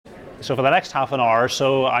So for the next half an hour or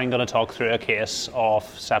so, I'm going to talk through a case of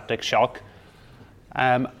septic shock.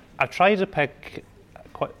 I've tried to pick,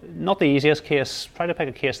 not the easiest case, try to pick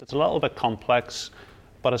a case that's a little bit complex,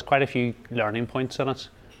 but has quite a few learning points in it.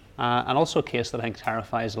 And also a case that I think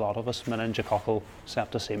terrifies a lot of us, meningococcal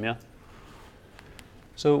septicemia.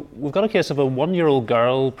 So we've got a case of a 1-year-old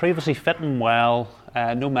girl, previously fit and well,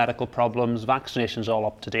 no medical problems, vaccinations all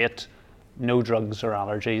up to date, no drugs or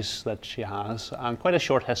allergies that she has, and quite a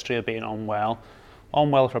short history of being unwell.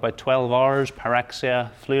 Unwell for about 12 hours,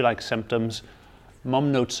 pyrexia, flu-like symptoms.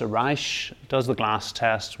 Mum notes a rash, does the glass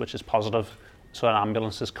test, which is positive, so an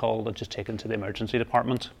ambulance is called and just taken to the emergency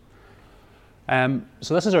department.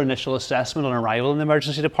 So this is her initial assessment on arrival in the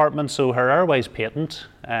emergency department. So her airway is patent.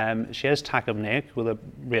 She is tachypneic with a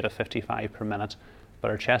rate of 55 per minute, but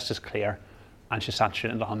her chest is clear and she's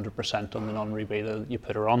saturated at 100% on the non-rebreather that you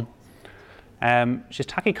put her on. She's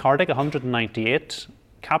tachycardic, 198.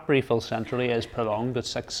 Cap refill centrally is prolonged at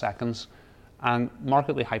 6 seconds and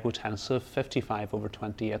markedly hypotensive,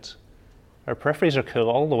 55/28. Her peripheries are cool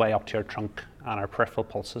all the way up to her trunk and her peripheral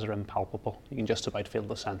pulses are impalpable. You can just about feel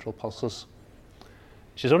the central pulses.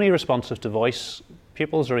 She's only responsive to voice,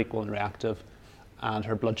 pupils are equal and reactive, and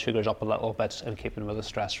her blood sugar's up a little bit in keeping with the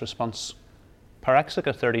stress response. Pyrexic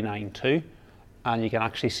at 39.2, and you can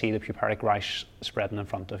actually see the puparic rash spreading in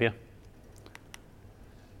front of you.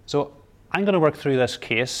 So I'm going to work through this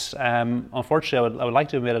case. Unfortunately, I would like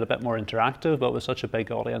to have made it a bit more interactive, but with such a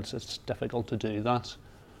big audience, it's difficult to do that.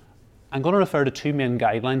 I'm going to refer to two main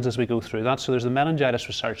guidelines as we go through that. So there's the Meningitis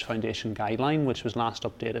Research Foundation guideline, which was last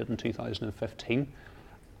updated in 2015.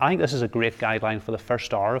 I think this is a great guideline for the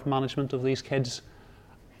first hour of management of these kids.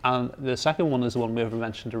 And the second one is the one we've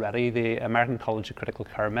mentioned already, the American College of Critical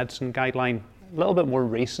Care Medicine guideline, a little bit more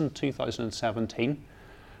recent, 2017.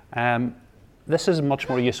 This is much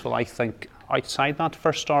more useful, I think, outside that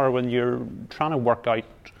first hour when you're trying to work out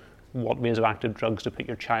what vasoactive drugs to put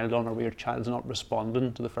your child on or where your child's not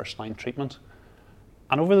responding to the first line treatment.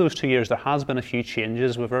 And over those 2 years, there has been a few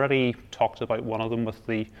changes. We've already talked about one of them with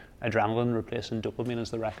the adrenaline replacing dopamine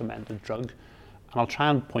as the recommended drug. And I'll try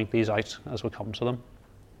and point these out as we come to them.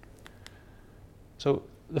 So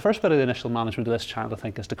the first bit of the initial management of this child, I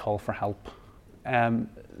think, is to call for help.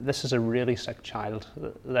 This is a really sick child.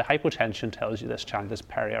 The hypotension tells you this child is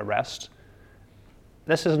peri-arrest.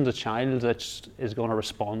 This isn't a child that is going to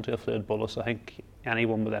respond to a fluid bolus. I think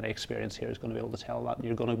anyone with any experience here is going to be able to tell that, and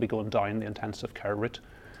you're going to be going down the intensive care route.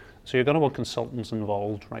 So you're going to want consultants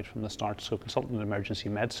involved right from the start. So consultant in emergency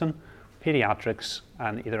medicine, pediatrics,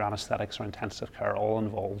 and either anaesthetics or intensive care, all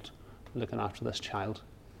involved looking after this child.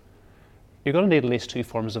 You're going to need at least 2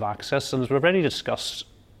 forms of access, and as we've already discussed,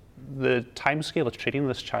 the timescale of treating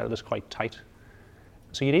this child is quite tight.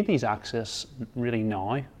 So you need these access really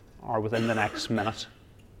now or within the next minute.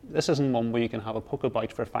 This isn't one where you can have a poke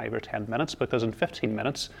about for 5 or 10 minutes, because in 15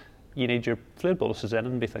 minutes you need your fluid boluses in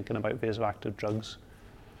and be thinking about vasoactive drugs.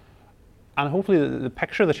 And hopefully the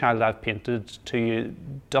picture of the child I've painted to you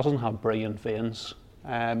doesn't have brilliant veins.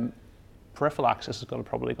 Peripheral access is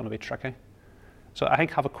probably going to be tricky. So I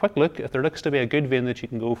think have a quick look. If there looks to be a good vein that you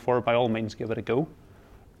can go for, by all means give it a go.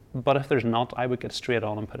 But if there's not, I would get straight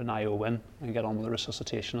on and put an IO in and get on with the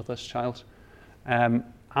resuscitation of this child.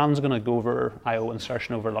 Anne's going to go over IO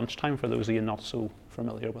insertion over lunchtime for those of you not so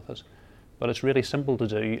familiar with it. But it's really simple to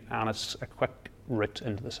do, and it's a quick route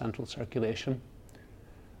into the central circulation.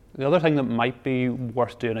 The other thing that might be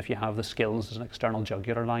worth doing if you have the skills is an external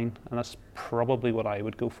jugular line, and that's probably what I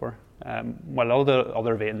would go for. While all the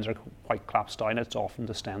other veins are quite collapsed down, it's often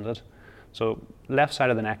distended. So left side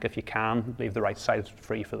of the neck if you can, leave the right side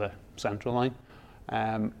free for the central line.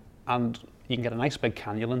 And you can get a nice big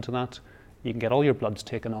cannula into that. You can get all your bloods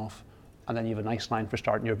taken off, and then you have a nice line for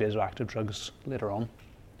starting your vasoactive drugs later on.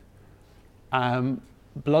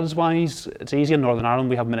 Bloods wise, it's easy in Northern Ireland.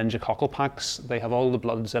 We have meningococcal packs. They have all the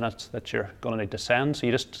bloods in it that you're going to need to send. So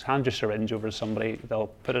you just hand your syringe over to somebody, they'll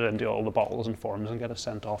put it into all the bottles and forms and get it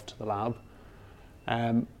sent off to the lab.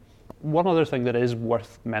 One other thing that is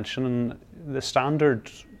worth mentioning, the standard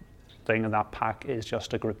thing in that pack is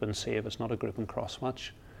just a group and save. It's not a group and cross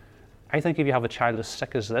match. I think if you have a child as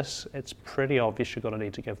sick as this, it's pretty obvious you're going to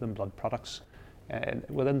need to give them blood products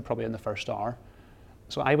probably in the first hour.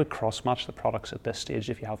 So I would cross-match the products at this stage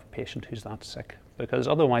if you have a patient who's that sick, because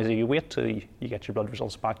otherwise if you wait till you get your blood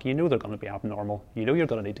results back, you know they're going to be abnormal, you know you're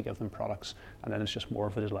going to need to give them products, and then it's just more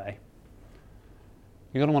of a delay.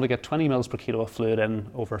 You're going to want to get 20 mils per kilo of fluid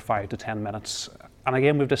in over 5 to 10 minutes. And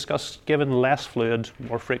again, we've discussed given less fluid,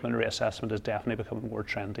 more frequent reassessment is definitely becoming more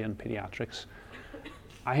trendy in pediatrics.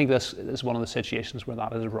 I think this is one of the situations where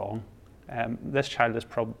that is wrong. This child is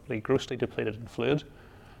probably grossly depleted in fluid.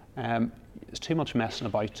 It's too much messing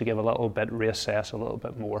about to give a little bit, reassess a little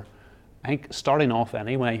bit more. I think starting off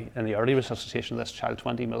anyway, in the early resuscitation of this child,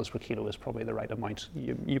 20 mils per kilo is probably the right amount.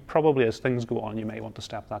 You probably, as things go on, you may want to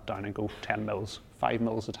step that down and go 10 mils, 5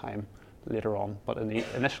 mils a time later on. But in the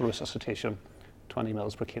initial resuscitation, 20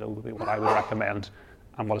 mils per kilo would be what I would recommend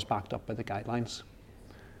and what is backed up by the guidelines.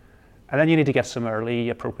 And then you need to get some early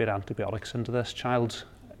appropriate antibiotics into this child.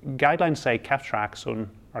 Guidelines say ceftriaxone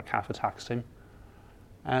or cefataxime.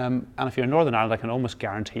 And if you're in Northern Ireland, I can almost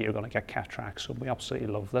guarantee you're going to get ceftriaxone. We absolutely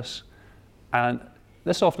love this. And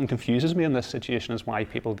this often confuses me in this situation as why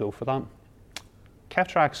people go for that.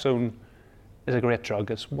 Ceftriaxone is a great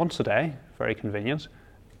drug. It's once a day, very convenient,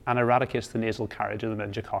 and eradicates the nasal carriage of the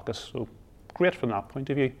meningococcus. So great from that point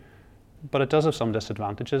of view. But it does have some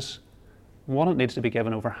disadvantages. One, it needs to be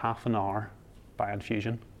given over half an hour by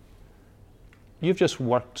infusion. You've just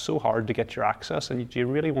worked so hard to get your access, and do you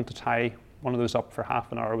really want to tie one of those up for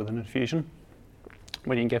half an hour with an infusion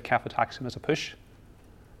when you can give cefataxime as a push?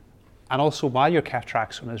 And also, while your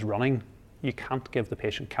ceftriaxone is running, you can't give the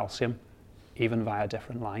patient calcium, even via a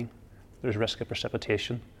different line. There's risk of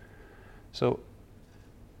precipitation. So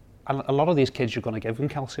a lot of these kids, you're going to give them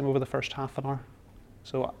calcium over the first half an hour.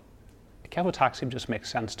 So cefataxime just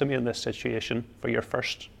makes sense to me in this situation for your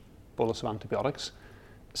first bolus of antibiotics.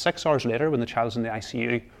 6 hours later, when the child's in the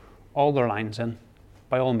ICU, all their lines in,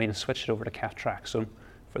 by all means switch it over to ceftriaxone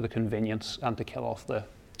for the convenience and to kill off the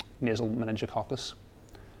nasal meningococcus.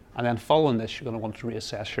 And then following this, you're going to want to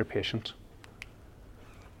reassess your patient.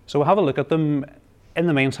 So we'll have a look at them. In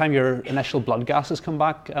the meantime, your initial blood gases come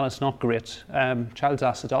back and it's not great. Child's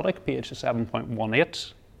acidotic, pH is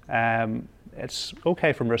 7.18. It's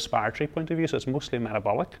okay from a respiratory point of view, so it's mostly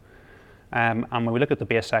metabolic. And when we look at the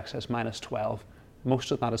base excess minus 12,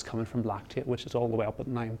 most of that is coming from lactate, which is all the way up at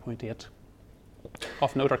 9.8.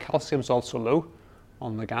 Of note, our calcium is also low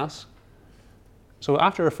on the gas. So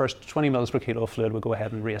after our first 20 mils per kilo of fluid, we'll go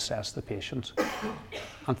ahead and reassess the patient.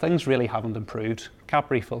 And things really haven't improved.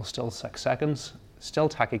 Cap refill still 6 seconds, still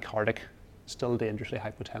tachycardic, still dangerously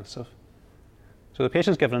hypotensive. So the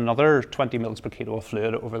patient's given another 20 mils per kilo of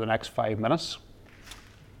fluid over the next 5 minutes,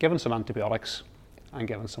 given some antibiotics and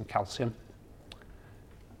given some calcium.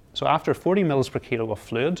 So after 40 mils per kilo of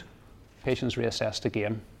fluid, patient's reassessed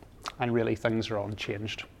again, and really things are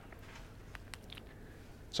unchanged.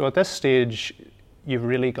 So at this stage, you've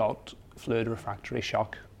really got fluid refractory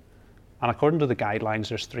shock. And according to the guidelines,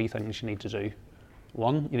 there's 3 things you need to do.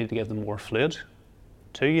 1, you need to give them more fluid.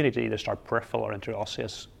 2, you need to either start peripheral or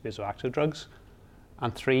intraosseous vasoactive drugs.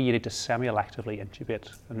 And 3, you need to semi-electively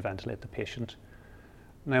intubate and ventilate the patient.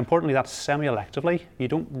 Now, importantly, that's semi-electively. You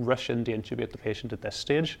don't rush in to intubate the patient at this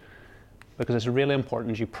stage, because it's really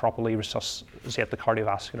important you properly resuscitate the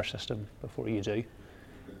cardiovascular system before you do.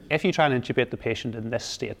 If you try and intubate the patient in this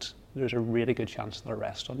state, there's a really good chance they'll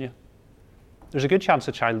arrest on you. There's a good chance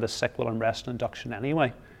the child this sick will arrest an induction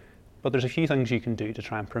anyway, but there's a few things you can do to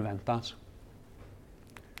try and prevent that.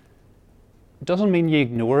 It doesn't mean you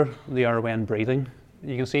ignore the airway and breathing.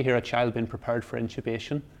 You can see here a child being prepared for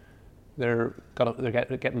intubation. They're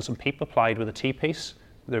getting some PEEP applied with a T-piece.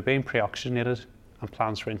 They're being pre-oxygenated, and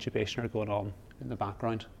plans for intubation are going on in the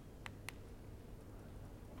background.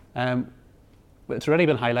 It's already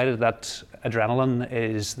been highlighted that adrenaline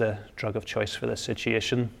is the drug of choice for this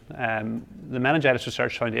situation. The Meningitis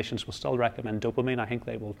Research Foundations will still recommend dopamine. I think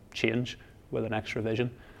they will change with the next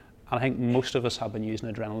revision. And I think most of us have been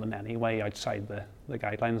using adrenaline anyway outside the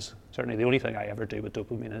guidelines. Certainly the only thing I ever do with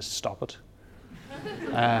dopamine is stop it.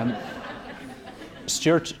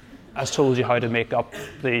 Stuart has told you how to make up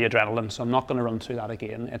the adrenaline, so I'm not going to run through that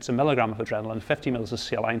again. It's a milligram of adrenaline, 50 mils of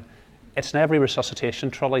saline. It's in every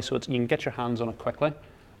resuscitation trolley, so you can get your hands on it quickly,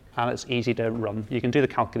 and it's easy to run. You can do the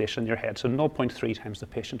calculation in your head. So 0.3 times the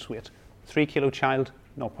patient's weight. 3 kilo child,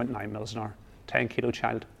 0.9 mils an hour. 10 kilo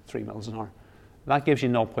child, 3 mils an hour. That gives you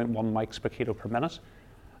 0.1 mics per kilo per minute,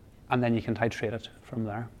 and then you can titrate it from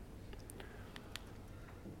there.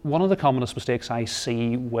 One of the commonest mistakes I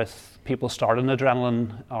see with people starting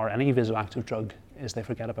adrenaline or any vasoactive drug is they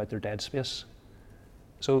forget about their dead space.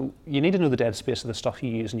 So you need to know the dead space of the stuff you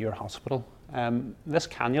use in your hospital. This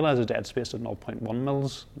cannula has a dead space of 0.1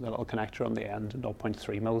 mils, the little connector on the end,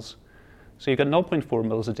 0.3 mils. So you've got 0.4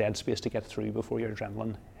 mils of dead space to get through before your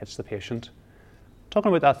adrenaline hits the patient. Talking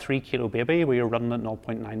about that 3 kilo baby where you're running at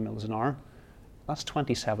 0.9 mils an hour, that's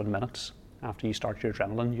 27 minutes after you start your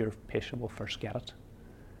adrenaline, your patient will first get it.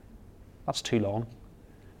 That's too long.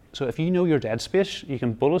 So if you know your dead space, you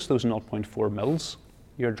can bolus those 0.4 mils.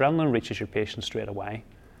 Your adrenaline reaches your patient straight away.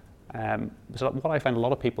 So what I find a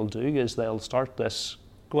lot of people do is they'll start this,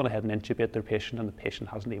 go on ahead and intubate their patient, and the patient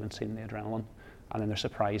hasn't even seen the adrenaline. and then they're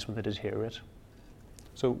surprised when they deteriorate.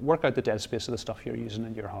 So work out the dead space of the stuff you're using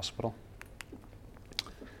in your hospital.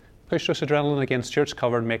 Push dose adrenaline, again, Stuart's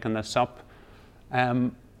covered making this up.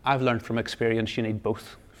 I've learned from experience you need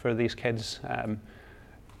both for these kids.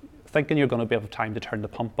 Thinking you're going to be able time to turn the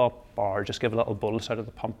pump up or just give a little bolus out of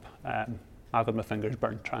the pump. I've had my fingers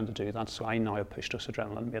burnt trying to do that, so I now have push dose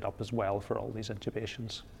adrenaline made up as well for all these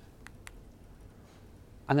intubations.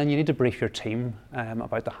 And then you need to brief your team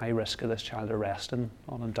about the high risk of this child arresting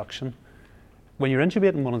on induction. When you're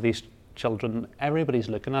intubating one of these children, everybody's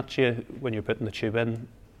looking at you when you're putting the tube in,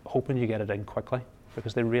 hoping you get it in quickly,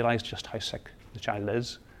 because they realise just how sick the child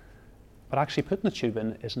is. But actually putting the tube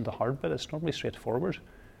in isn't the hard bit, it's normally straightforward.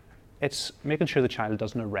 It's making sure the child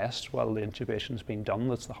doesn't arrest while the intubation's being done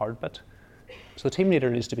that's the hard bit. So the team leader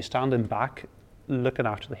needs to be standing back, looking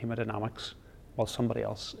after the hemodynamics, while somebody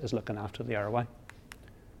else is looking after the airway.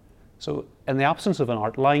 So in the absence of an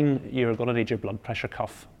art line, you're going to need your blood pressure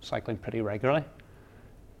cuff cycling pretty regularly.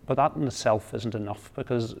 But that in itself isn't enough,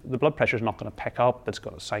 because the blood pressure is not going to pick up, it's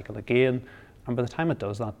going to cycle again, and by the time it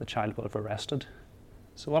does that, the child will have arrested.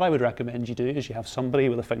 So what I would recommend you do is you have somebody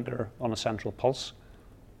with a finger on a central pulse,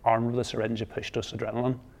 armed with a syringe of push dose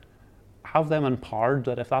adrenaline. Have them empowered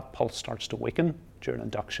that if that pulse starts to weaken during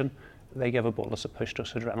induction, they give a bolus of push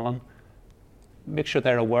dose adrenaline. Make sure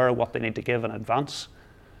they're aware of what they need to give in advance.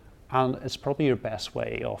 And it's probably your best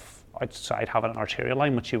way of, outside having an arterial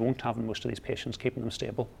line, which you won't have in most of these patients, keeping them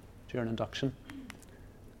stable during induction.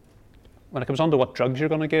 When it comes on to what drugs you're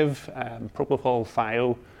going to give, propofol,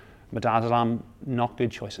 thio, midazolam, not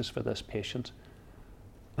good choices for this patient.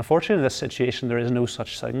 Unfortunately, in this situation, there is no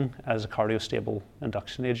such thing as a cardiostable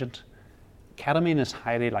induction agent. Ketamine is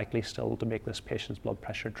highly likely still to make this patient's blood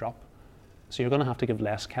pressure drop. So you're going to have to give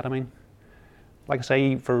less ketamine. Like I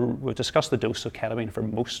say, we've discussed the dose of ketamine for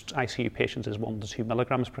most ICU patients is 1 to 2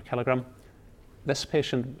 milligrams per kilogram. This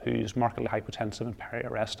patient who's markedly hypotensive and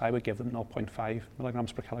peri-arrest, I would give them 0.5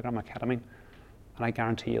 milligrams per kilogram of ketamine, and I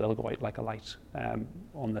guarantee you they'll go out like a light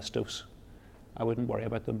on this dose. I wouldn't worry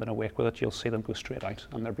about them being awake with it. You'll see them go straight out,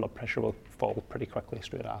 and their blood pressure will fall pretty quickly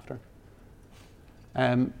straight after.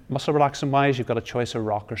 Muscle relaxant wise, you've got a choice of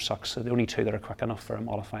rock or sucks. So the only two that are quick enough for a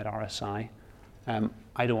modified RSI.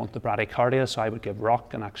 I don't want the bradycardia, so I would give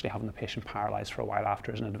rock, and actually having the patient paralysed for a while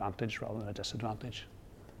after is an advantage rather than a disadvantage.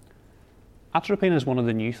 Atropine is one of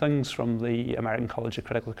the new things from the American College of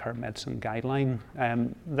Critical Care Medicine guideline.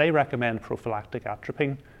 They recommend prophylactic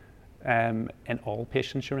atropine in all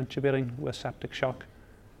patients you're intubating with septic shock.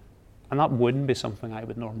 And that wouldn't be something I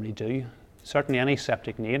would normally do. Certainly any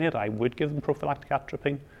septic neonate, I would give them prophylactic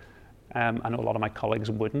atropine. I know a lot of my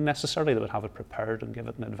colleagues wouldn't necessarily, they would have it prepared and give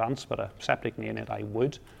it in advance, but a septic neonate I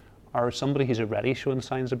would, or somebody who's already showing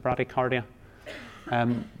signs of bradycardia.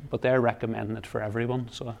 But they're recommending it for everyone,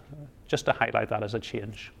 so just to highlight that as a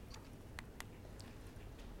change.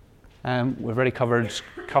 We've already covered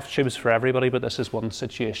cuff tubes for everybody, but this is one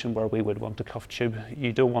situation where we would want a cuff tube.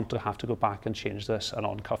 You don't want to have to go back and change this an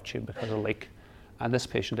on-cuff tube because of a leak. And this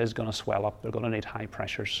patient is going to swell up, they're going to need high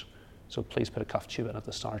pressures. So please put a cuff tube in at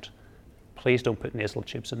the start. Please don't put nasal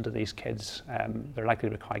tubes into these kids. They're likely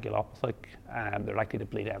to be coagulopathic, they're likely to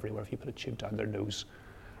bleed everywhere if you put a tube down their nose.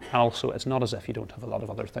 And also, it's not as if you don't have a lot of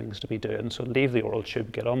other things to be doing, so leave the oral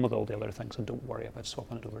tube, get on with all the other things, and don't worry about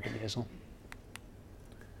swapping it over to nasal.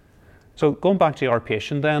 So going back to our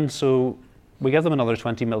patient then, so we give them another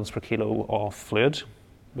 20 mils per kilo of fluid.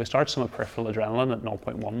 We start some of peripheral adrenaline at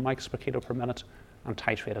 0.1 mics per kilo per minute and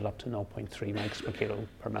titrate it up to 0.3 mics per kilo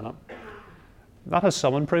per minute. That has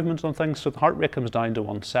some improvement on things, so the heart rate comes down to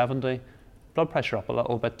 170, blood pressure up a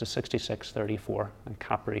little bit to 66/34, and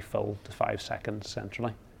capillary fill to 5 seconds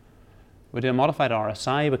centrally. We do a modified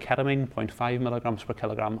RSI with ketamine, 0.5 milligrams per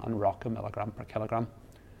kilogram, and rock, 1 milligram per kilogram.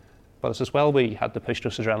 But as well, we had the push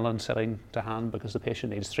dose adrenaline sitting to hand because the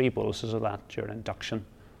patient needs 3 boluses of that during induction,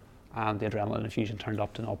 and the adrenaline infusion turned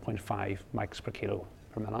up to 0.5 mics per kilo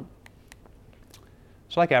per minute.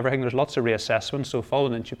 So like everything, there's lots of reassessments. So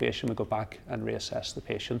following intubation, we go back and reassess the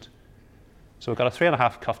patient. So we've got a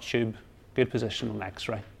 3.5 cuff tube, good position on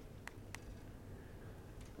X-ray.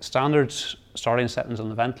 Standard starting settings on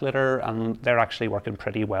the ventilator, and they're actually working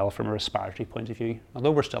pretty well from a respiratory point of view.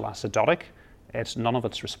 Although we're still acidotic, none of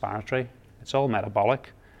it's respiratory, it's all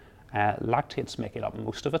metabolic. Lactates making up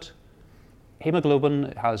most of it.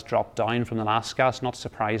 Hemoglobin has dropped down from the last gas, not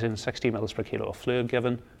surprising, 60 mils per kilo of fluid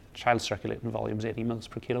given, child circulating volumes 80 mils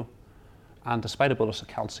per kilo. And despite a bolus of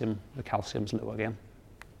calcium, the calcium's low again.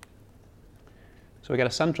 So we get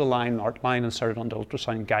a central line, art line inserted under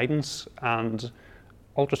ultrasound guidance, and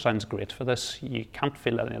ultrasound's great for this. You can't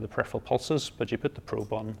feel any of the peripheral pulses, but you put the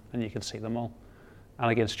probe on and you can see them all.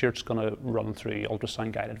 And again, Stuart's going to run through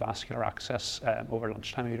ultrasound guided vascular access over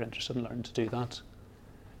lunchtime if you're interested in learning to do that.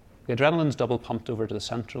 The adrenaline's double pumped over to the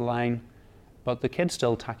central line, but the kid's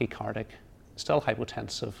still tachycardic, still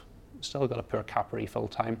hypotensive, still got a poor capillary fill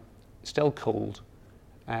time, still cold.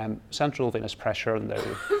 Central venous pressure, and they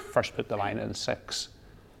first put the line in 6.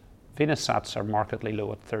 Venous sats are markedly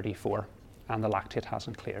low at 34, and the lactate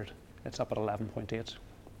hasn't cleared. It's up at 11.8.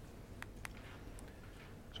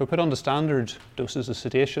 So we put on the standard doses of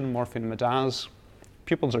sedation, morphine, midaz.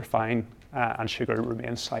 Pupils are fine, and sugar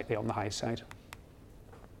remains slightly on the high side.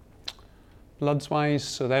 Bloods-wise,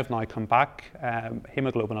 so they've now come back.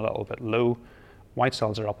 Hemoglobin a little bit low. White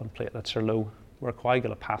cells are up and platelets are low. We're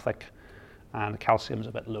coagulopathic, and calcium's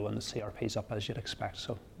a bit low and the CRP's up as you'd expect.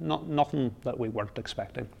 So nothing that we weren't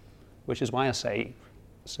expecting, which is why I say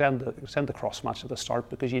send the cross match at the start,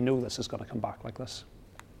 because you know this is going to come back like this.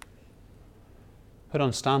 Put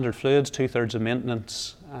on standard fluids, 2/3 of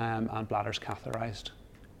maintenance, and bladder's catheterized.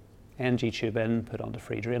 NG tube in, put onto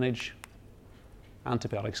free drainage.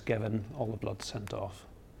 Antibiotics given, all the blood sent off.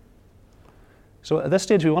 So at this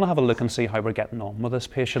stage, we want to have a look and see how we're getting on with this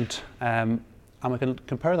patient. And we can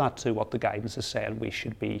compare that to what the guidance is saying we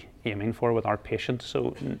should be aiming for with our patient.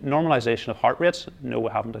 So normalization of heart rate, no, we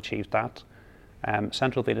haven't achieved that.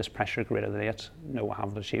 Central venous pressure greater than 8, no, we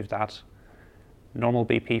haven't achieved that. Normal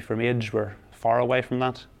BP from age, we're far away from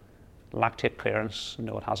that. Lactate clearance,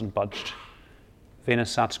 no, it hasn't budged.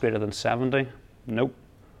 Venous sats greater than 70, no.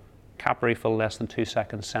 Capillary fill less than 2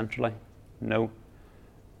 seconds centrally, no.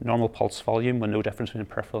 Normal pulse volume with no difference between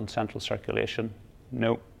peripheral and central circulation,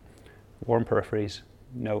 no. Warm peripheries,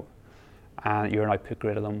 no. And urine output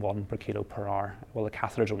greater than 1 per kilo per hour. Well, the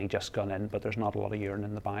catheter's only just gone in, but there's not a lot of urine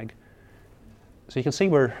in the bag. So you can see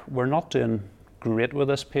we're not doing great with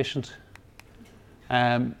this patient.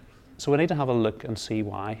 So we need to have a look and see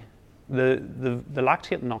why. The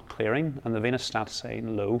lactate not clearing and the venous stats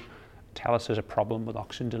saying low tell us there's a problem with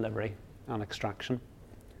oxygen delivery and extraction.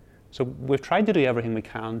 So we've tried to do everything we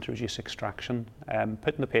can to reduce extraction.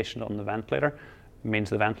 Putting the patient on the ventilator means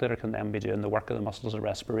the ventilator can then be doing the work of the muscles of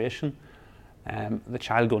respiration. The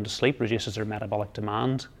child going to sleep reduces their metabolic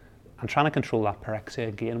demand, and trying to control that pyrexia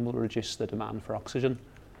again will reduce the demand for oxygen.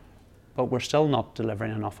 But we're still not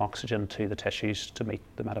delivering enough oxygen to the tissues to meet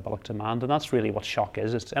the metabolic demand, and that's really what shock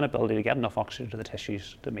is. It's inability to get enough oxygen to the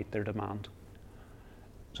tissues to meet their demand.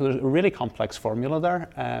 So there's a really complex formula there.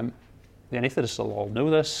 The anaesthetists will all know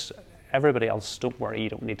this. Everybody else, don't worry, you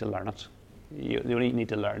don't need to learn it. You only need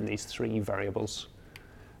to learn these 3 variables,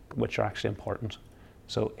 which are actually important.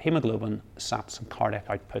 So hemoglobin, sats, and cardiac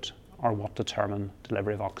output are what determine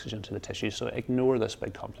delivery of oxygen to the tissues. So ignore this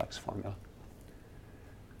big complex formula.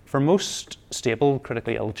 For most stable,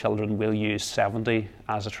 critically ill children, we'll use 70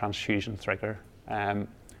 as a transfusion trigger.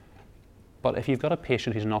 But if you've got a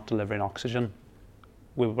patient who's not delivering oxygen,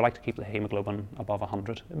 we would like to keep the hemoglobin above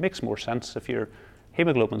 100. It makes more sense. If your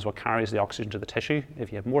hemoglobin is what carries the oxygen to the tissue,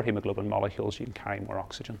 if you have more hemoglobin molecules, you can carry more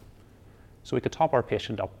oxygen. So we could top our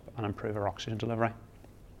patient up and improve our oxygen delivery.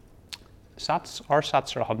 Our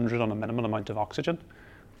sats are 100 on a minimum amount of oxygen,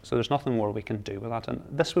 so there's nothing more we can do with that. And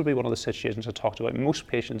this would be one of the situations I talked about. Most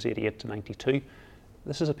patients 88 to 92.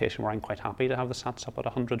 This is a patient where I'm quite happy to have the sats up at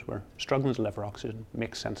 100. We're struggling to deliver oxygen. It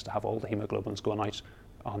makes sense to have all the hemoglobins going out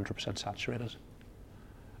 100% saturated.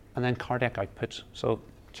 And then cardiac output. So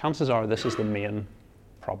chances are this is the main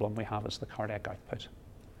problem we have, is the cardiac output.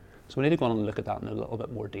 So we need to go on and look at that in a little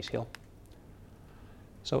bit more detail.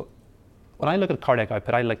 So when I look at cardiac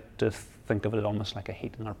output, I like to think of it almost like a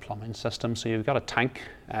heating or plumbing system. So you've got a tank,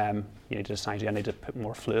 you need to decide, do I need to put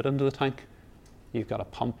more fluid into the tank? You've got a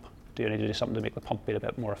pump, do you need to do something to make the pump beat a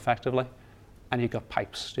bit more effectively? And you've got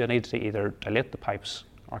pipes, do you need to either dilate the pipes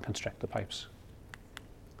or constrict the pipes?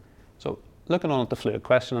 So looking on at the fluid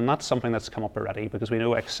question, and that's something that's come up already, because we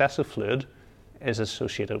know excessive fluid is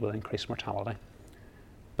associated with increased mortality.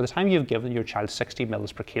 By the time you've given your child 60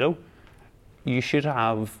 mils per kilo, you should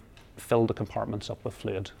have filled the compartments up with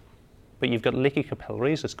fluid. But you've got leaky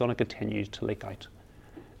capillaries, it's going to continue to leak out.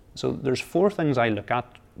 So there's 4 things I look at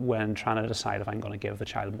when trying to decide if I'm going to give the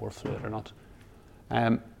child more fluid or not.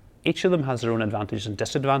 Each of them has their own advantages and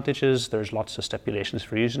disadvantages. There's lots of stipulations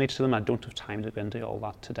for using each of them. I don't have time to go into all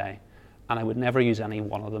that today. And I would never use any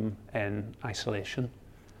one of them in isolation.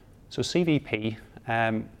 So CVP,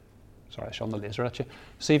 sorry, I shone the laser at you.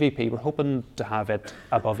 CVP, we're hoping to have it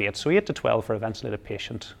above 8. So 8 to 12 for a ventilated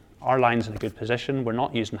patient. Our line's in a good position. We're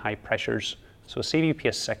not using high pressures. So a CVP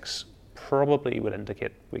of 6 probably would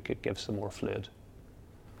indicate we could give some more fluid.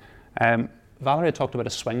 Valerie had talked about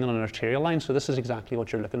a swing on an arterial line. So this is exactly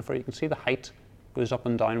what you're looking for. You can see the height goes up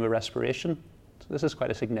and down with respiration. This is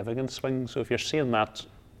quite a significant swing, so if you're seeing that,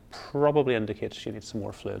 probably indicates you need some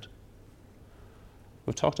more fluid.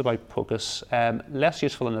 We've talked about POCUS, less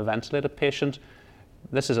useful in a ventilated patient.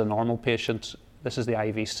 This is a normal patient. This is the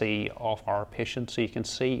IVC of our patient, so you can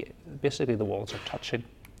see basically the walls are touching.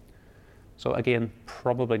 So again,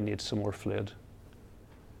 probably needs some more fluid.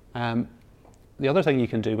 The other thing you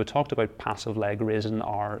can do, we talked about passive leg raising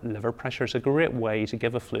or liver pressure. It's a great way to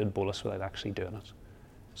give a fluid bolus without actually doing it.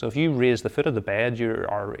 So if you raise the foot of the bed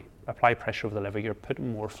or apply pressure over the liver, you're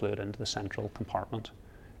putting more fluid into the central compartment.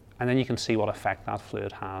 And then you can see what effect that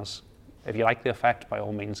fluid has. If you like the effect, by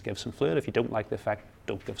all means give some fluid. If you don't like the effect,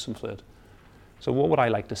 don't give some fluid. So what would I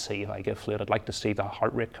like to see if I give fluid? I'd like to see the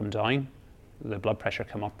heart rate come down, the blood pressure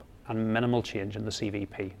come up, and minimal change in the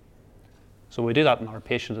CVP. So we do that in our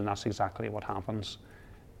patient, and that's exactly what happens.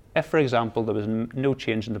 If, for example, there was no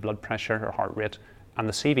change in the blood pressure or heart rate, and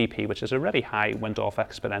the CVP, which is already high, went off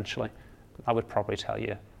exponentially, that would probably tell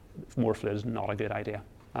you more fluid is not a good idea.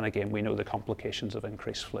 And again, we know the complications of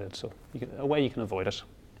increased fluid, so a way you can avoid it.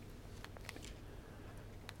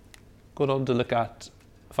 Going on to look at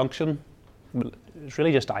function. It's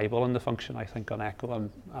really just eyeballing the function, I think, on echo, and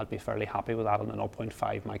I'd be fairly happy with that on the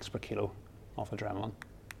 0.5 mics per kilo of adrenaline.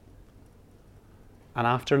 And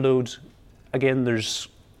afterload, again, there's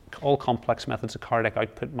all complex methods of cardiac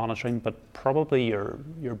output monitoring, but probably your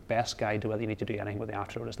best guide to whether you need to do anything with the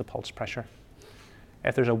afterload is the pulse pressure.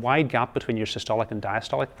 If there's a wide gap between your systolic and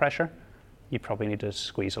diastolic pressure, you probably need to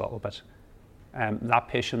squeeze a little bit. That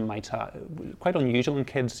patient might have, quite unusual in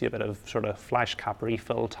kids, a bit of sort of flash cap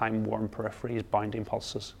refill, time warm peripheries, bounding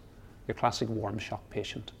pulses, your classic warm shock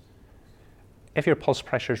patient. If your pulse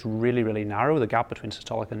pressure is really, really narrow, the gap between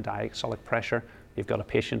systolic and diastolic pressure, you've got a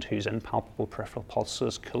patient who's in palpable peripheral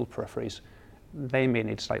pulses, cool peripheries, they may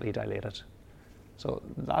need slightly dilated. So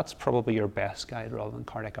that's probably your best guide rather than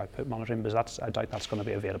cardiac output monitoring, because I doubt that's going to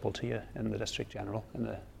be available to you in the district general, in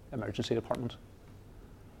the emergency department.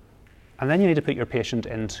 And then you need to put your patient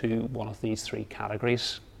into one of these three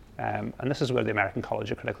categories. And this is where the American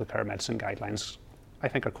College of Critical Care Medicine guidelines, I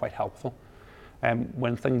think, are quite helpful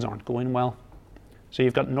when things aren't going well. So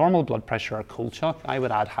you've got normal blood pressure or cold shock. I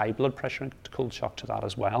would add high blood pressure and cold shock to that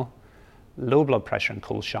as well. Low blood pressure and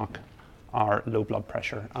cold shock are low blood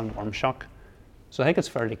pressure and warm shock. So I think it's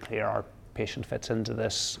fairly clear our patient fits into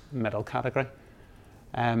this middle category.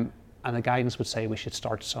 And the guidance would say we should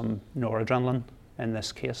start some noradrenaline in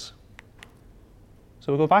this case.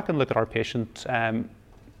 So we'll go back and look at our patient.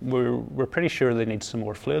 We're pretty sure they need some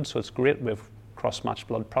more fluid, so it's great we've cross-matched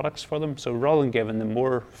blood products for them. So rather than giving them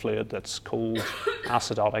more fluid that's cold,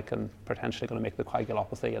 acidotic, and potentially going to make the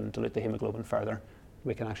coagulopathy and dilute the hemoglobin further,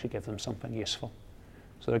 we can actually give them something useful.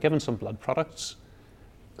 So they're given some blood products.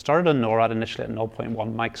 Started on NORAD initially at 0.1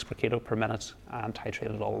 mics per kilo per minute and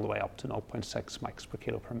titrated all the way up to 0.6 mics per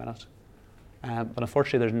kilo per minute. But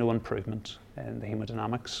unfortunately, there's no improvement in the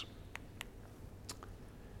hemodynamics.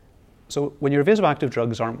 So when your vasoactive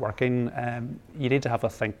drugs aren't working, you need to have a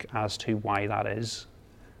think as to why that is.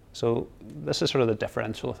 So this is sort of the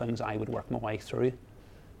differential of things I would work my way through.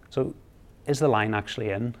 So is the line actually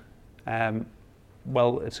in?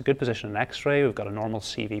 Well, it's a good position in X-ray. We've got a normal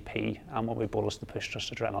CVP, and when we bolus the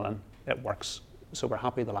push-thrust adrenaline, it works. So we're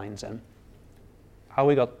happy the line's in. How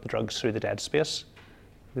we got the drugs through the dead space?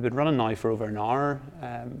 They've been running now for over an hour.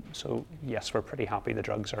 So yes, we're pretty happy the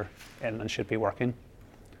drugs are in and should be working.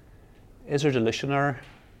 Is there dilution error?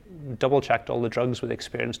 Double checked all the drugs with the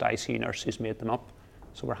experienced ICU nurse who's made them up.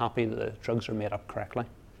 So we're happy that the drugs are made up correctly.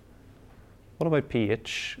 What about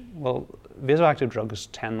pH? Well, vasoactive drugs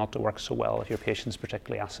tend not to work so well if your patient's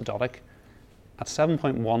particularly acidotic. At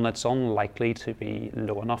 7.1, it's unlikely to be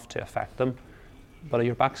low enough to affect them. But if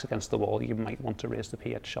your back's against the wall, you might want to raise the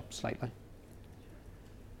pH up slightly.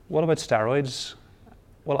 What about steroids?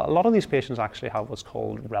 Well, a lot of these patients actually have what's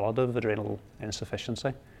called relative adrenal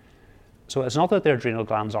insufficiency. So it's not that their adrenal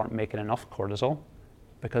glands aren't making enough cortisol,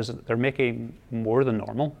 because they're making more than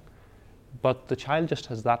normal, but the child just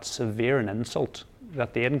has that severe an insult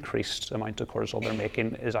that the increased amount of cortisol they're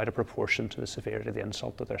making is out of proportion to the severity of the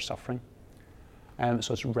insult that they're suffering.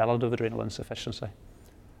 So it's relative adrenal insufficiency.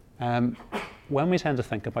 When we tend to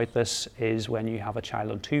think about this is when you have a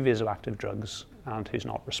child on 2 vasoactive drugs and who's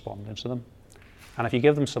not responding to them. And if you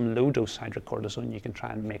give them some low-dose hydrocortisone, you can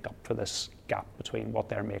try and make up for this gap between what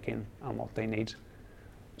they're making and what they need.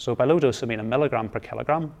 So by low dose, I mean 1 milligram per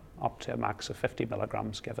kilogram, up to a max of 50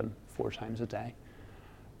 milligrams given 4 times a day.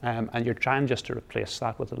 And you're trying just to replace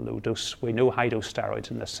that with a low dose. We know high-dose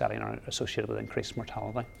steroids in this setting are associated with increased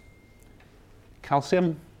mortality.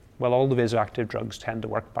 Calcium, well, all the vasoactive drugs tend to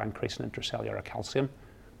work by increasing intracellular calcium.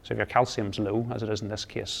 So if your calcium's low, as it is in this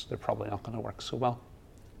case, they're probably not going to work so well.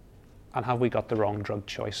 And have we got the wrong drug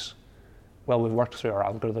choice? Well, we've worked through our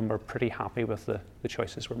algorithm. We're pretty happy with the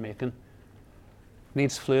choices we're making.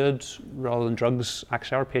 Needs fluid rather than drugs.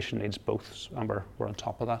 Actually, our patient needs both, and we're on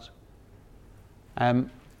top of that. And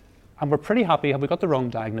we're pretty happy. Have we got the wrong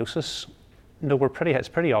diagnosis? No, it's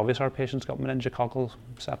pretty obvious our patient's got meningococcal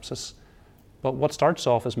sepsis. But what starts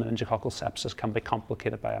off as meningococcal sepsis can be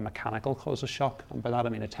complicated by a mechanical cause of shock. And by that I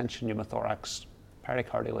mean a tension pneumothorax,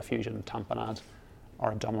 pericardial effusion, tamponade,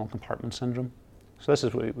 or abdominal compartment syndrome. So this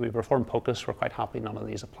is, we perform POCUS. We're quite happy none of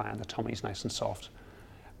these apply and the tummy's nice and soft.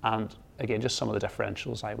 And again, just some of the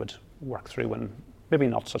differentials I would work through when maybe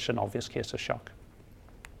not such an obvious case of shock.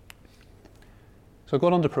 So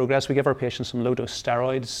going on to progress, we give our patients some low-dose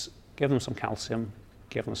steroids, give them some calcium,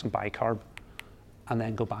 give them some bicarb, and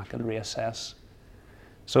then go back and reassess.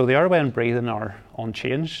 So the airway and breathing are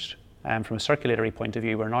unchanged. From a circulatory point of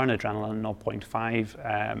view, we're now on adrenaline 0.5,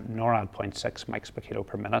 NORAD 0.6 mics per kilo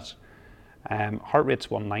per minute. Heart rate's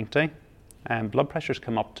 190. Blood pressure's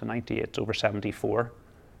come up to 98/74.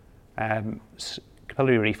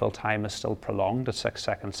 Capillary refill time is still prolonged at 6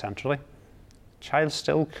 seconds centrally. Child's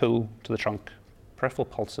still cool to the trunk. Peripheral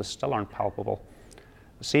pulses still aren't palpable.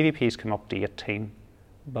 The CVP's come up to 18,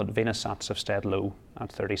 but venous sats have stayed low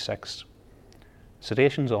at 36.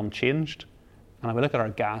 Sedation's unchanged. And if we look at our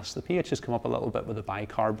gas, the pH has come up a little bit with the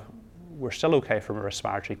bicarb. We're still okay from a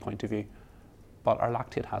respiratory point of view, but our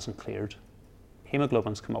lactate hasn't cleared.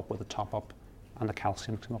 Hemoglobin's come up with a top up, and the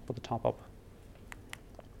calcium's come up with a top up.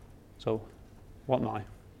 So, what now?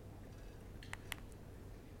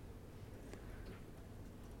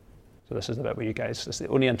 So this is the bit where you guys, this is the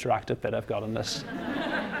only interactive bit I've got on this.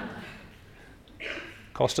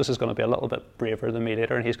 Costas is going to be a little bit braver than me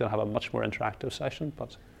later, and he's going to have a much more interactive session,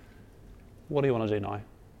 but what do you want to do now?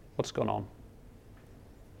 What's going on?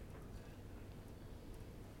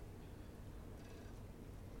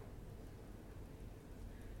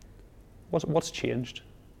 What's changed?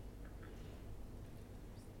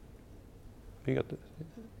 Has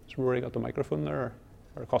Rory got the microphone there,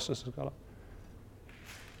 or Costas has got it?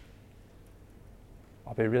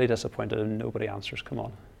 I'll be really disappointed if nobody answers. Come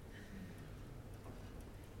on.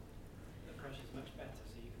 The pressure's much better,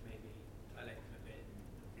 so you can maybe dilate them a bit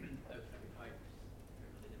and open up your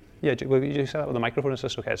pipes. Yeah, will you say that with the microphone? Is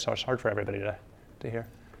this okay? It's hard for everybody to hear.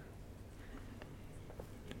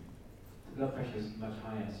 The blood pressure is much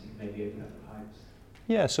higher, so you can maybe open up the pipes.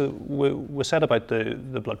 Yeah, so we said about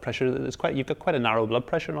the blood pressure. You've got quite a narrow blood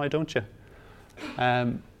pressure now, don't you?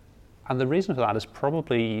 And the reason for that is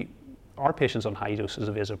probably our patients on high doses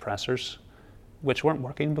of vasopressors, which weren't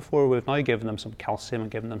working before. We've now given them some calcium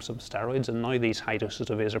and given them some steroids, and now these high doses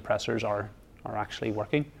of vasopressors are actually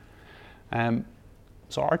working.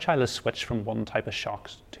 So our child has switched from one type of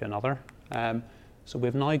shock to another. So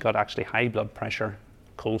we've now got actually high blood pressure,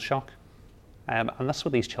 cold shock, and that's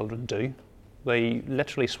what these children do. They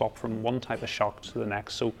literally swap from one type of shock to the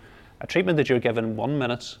next. So a treatment that you're given 1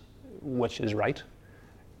 minute, which is right,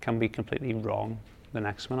 can be completely wrong the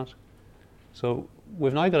next minute. So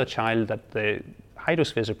we've now got a child that the high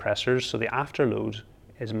dose vasopressors, so the afterload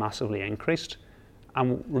is massively increased.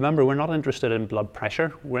 And remember, we're not interested in blood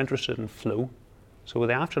pressure, we're interested in flow. So with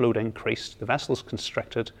the afterload increased, the vessel's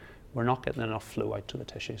constricted, we're not getting enough flow out to the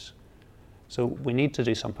tissues. So we need to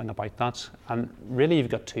do something about that. And really you've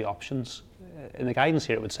got two options. In the guidance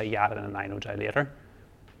here it would say you add in an inodilator.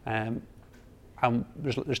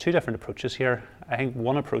 There's two different approaches here. I think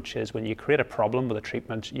one approach is when you create a problem with a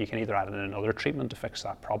treatment, you can either add in another treatment to fix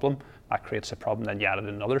that problem. That creates a problem, then you add in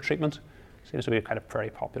another treatment. Seems to be a kind of very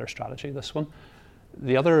popular strategy, this one.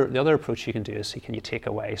 The other approach you can do is can you take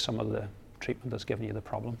away some of the treatment that's giving you the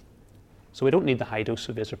problem. So we don't need the high dose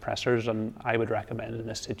of vasopressors, and I would recommend in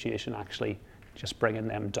this situation actually just bringing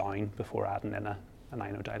them down before adding in an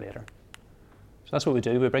inodilator. So that's what we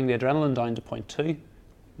do. We bring the adrenaline down to 0.2,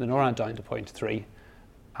 the NORAD down to 0.3,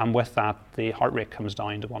 and with that the heart rate comes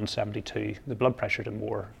down to 172, the blood pressure to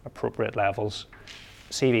more appropriate levels.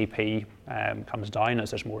 CVP comes down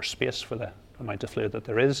as there's more space for the amount of fluid that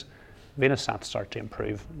there is. Venous sats start to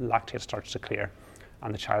improve, lactate starts to clear,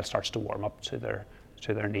 and the child starts to warm up to their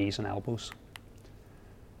knees and elbows.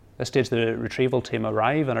 At this stage the retrieval team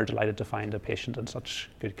arrive and are delighted to find a patient in such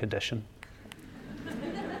good condition.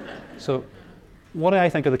 So what do I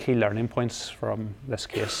think are the key learning points from this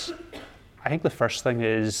case? I think the first thing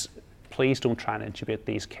is please don't try and intubate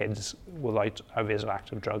these kids without a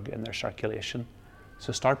vasoactive drug in their circulation.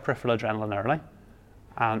 So start peripheral adrenaline early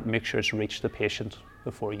and make sure it's reached the patient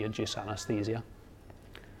before you induce anesthesia.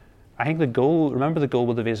 I think the goal, remember the goal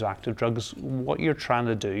with the vasoactive drugs, what you're trying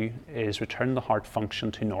to do is return the heart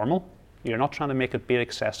function to normal. You're not trying to make it beat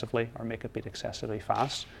excessively or make it beat excessively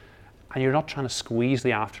fast. And you're not trying to squeeze the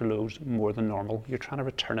afterload more than normal. You're trying to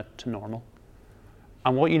return it to normal.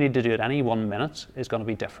 And what you need to do at any 1 minute is going to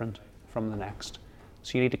be different from the next.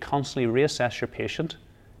 So you need to constantly reassess your patient,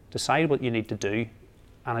 decide what you need to do,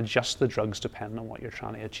 and adjust the drugs depending on what you're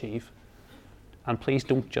trying to achieve. And please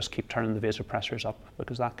don't just keep turning the vasopressors up,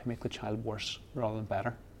 because that can make the child worse rather than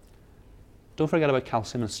better. Don't forget about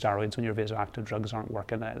calcium and steroids when your vasoactive drugs aren't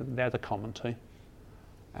working. They're the common two.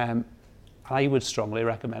 I would strongly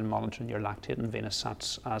recommend monitoring your lactate and venous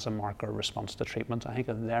sats as a marker of response to treatment. I think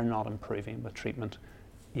if they're not improving with treatment,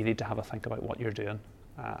 you need to have a think about what you're doing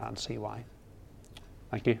and see why.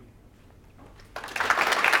 Thank you.